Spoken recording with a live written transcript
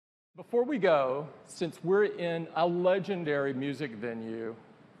Before we go, since we're in a legendary music venue,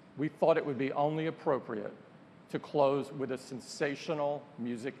 we thought it would be only appropriate to close with a sensational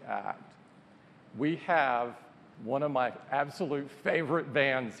music act. We have one of my absolute favorite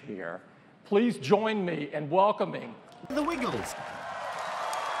bands here. Please join me in welcoming The Wiggles.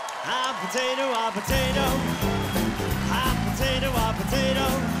 I'm potato, I'm potato. I'm potato, I'm potato.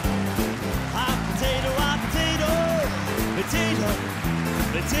 I'm potato, I'm potato. Potato,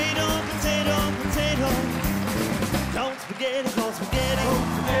 potato, potato, potato. Don't spaghetti, go spaghetti. Go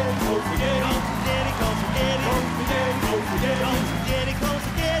spaghetti, go spaghetti. Go spaghetti, go spaghetti. Go spaghetti, go spaghetti. Go spaghetti, go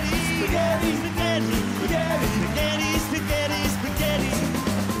spaghetti. Spaghetti, spaghetti, spaghetti, spaghetti, spaghetti, spaghetti.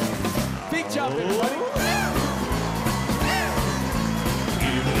 Big jump, everybody.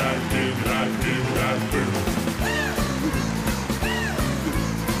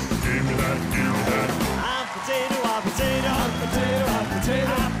 I'm potato, I'm potato. I'm potato, I'm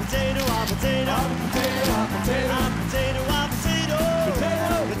potato. I'm potato, I'm potato. I'm potato, I'm potato. I'm potato, I'm potato.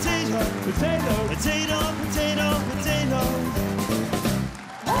 Potato, potato, potato, potato, potato, potato.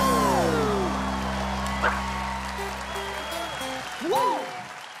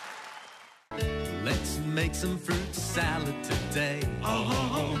 Let's make some fruit salad today.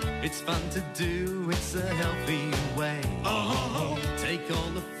 It's fun to do, it's a healthy way. Take all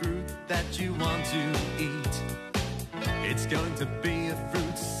the fruit that you want to eat. It's going to be a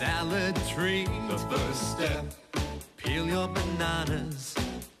fruit salad treat. The first step, Peel your bananas.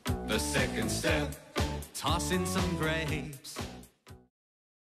 the second step, Toss in some grapes.